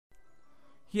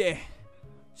Yeah,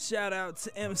 shout out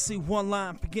to MC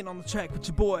Oneline for getting on the track with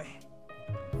your boy.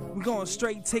 We're going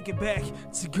straight, take it back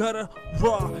to Gutta,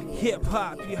 raw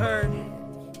hip-hop, you heard?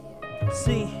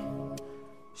 See,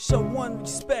 show one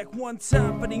respect one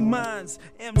time for they minds.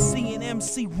 MC and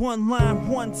MC Oneline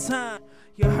one time,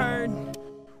 you heard?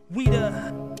 We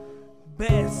the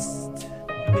best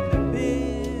in the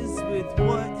biz with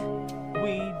what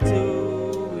we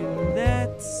do, and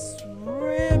that's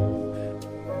rip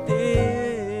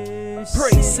this.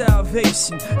 Praise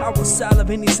salvation, I was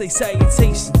salivating, say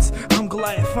salutations. I'm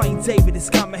Goliath, I ain't David, it's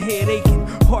got my head aching.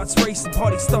 Hearts racing,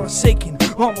 party starts shaking.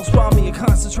 Almost robbed me of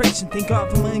concentration. Thank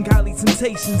God for my ungodly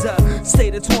temptations.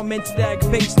 State of tormented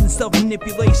aggravation and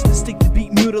self-manipulation. To stick to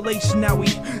beat mutilation. Now we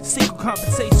seek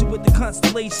compensation with the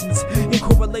constellations. In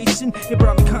correlation, it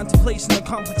brought me contemplation. A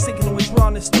complex thinking on which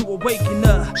rawness to awaken.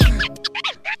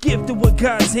 Gifted what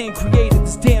God's hand created.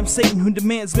 This damn Satan who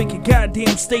demands make a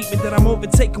goddamn statement that I'm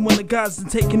overtaken when the gods are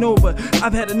taking over.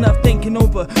 I've had enough thinking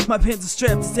over. My pens are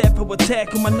strapped to tap for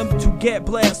attack. On my number 2 gap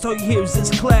blast, all you hear is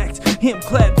this clacked. Him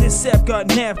clap, this sap got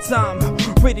nap time.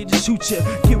 Ready to shoot ya,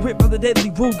 get ripped by the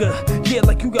deadly Ruger. Yeah,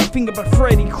 like you got fingered by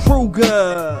Freddy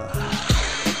Krueger.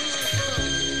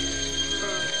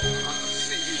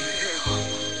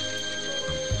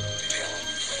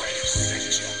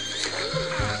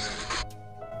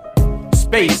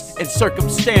 Based in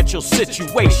circumstantial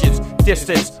situations,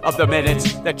 distance of the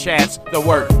minutes, the chance, the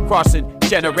word, crossing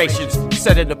generations,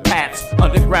 setting the paths,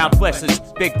 underground lessons,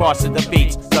 big boss in the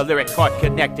beats, the lyric heart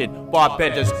connected, bar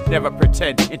benders never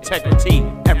pretend, integrity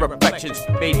and reflections,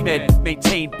 made men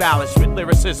maintain balance with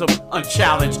lyricism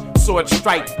unchallenged, sword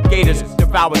strike, gators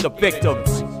devour the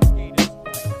victims.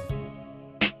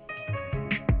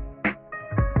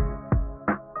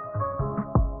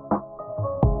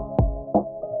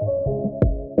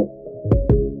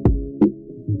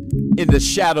 In the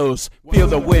shadows, feel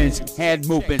the winds, hand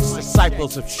movements,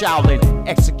 disciples of Shaolin,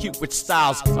 execute with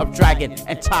styles of dragon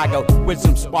and tiger,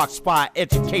 wisdom sparks by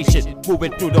education,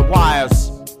 moving through the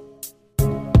wires.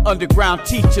 Underground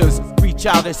teachers reach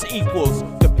out as equals,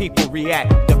 the people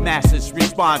react, the masses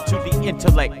respond to the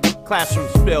intellect.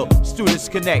 Classrooms fill, students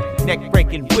connect,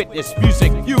 neck-breaking witness,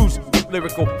 music used with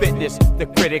lyrical fitness. The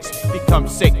critics become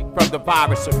sick from the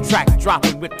virus of track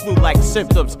dropping with flu-like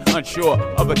symptoms, unsure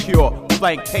of a cure.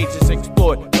 Blank pages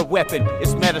explored, the weapon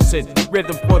is medicine,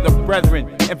 rhythm for the brethren.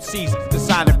 MCs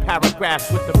designing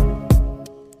paragraphs with the...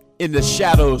 In the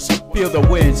shadows, feel the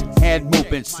winds, hand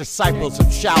movements, disciples of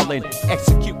Shaolin,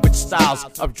 execute with styles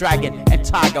of dragon and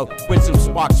tiger, wisdom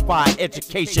sparks by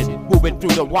education, moving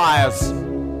through the wires.